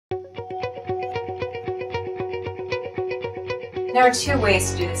There are two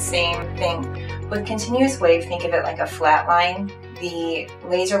ways to do the same thing. With continuous wave, think of it like a flat line. The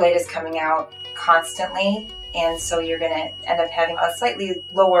laser light is coming out constantly, and so you're going to end up having a slightly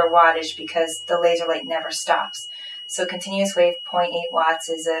lower wattage because the laser light never stops. So continuous wave 0.8 watts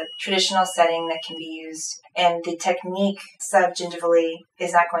is a traditional setting that can be used, and the technique subgingivally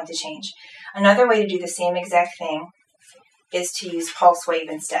is not going to change. Another way to do the same exact thing is to use pulse wave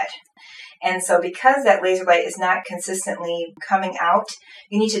instead. And so because that laser light is not consistently coming out,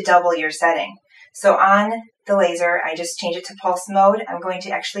 you need to double your setting. So on the laser, I just change it to pulse mode. I'm going to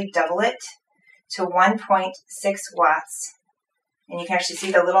actually double it to 1.6 watts. And you can actually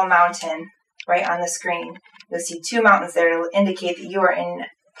see the little mountain right on the screen. You'll see two mountains there. It'll indicate that you are in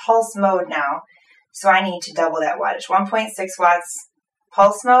pulse mode now. So I need to double that wattage. 1.6 watts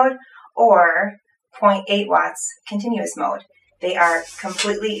pulse mode or 0.8 watts continuous mode. They are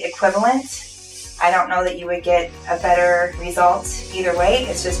completely equivalent. I don't know that you would get a better result either way.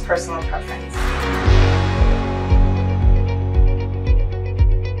 It's just personal preference.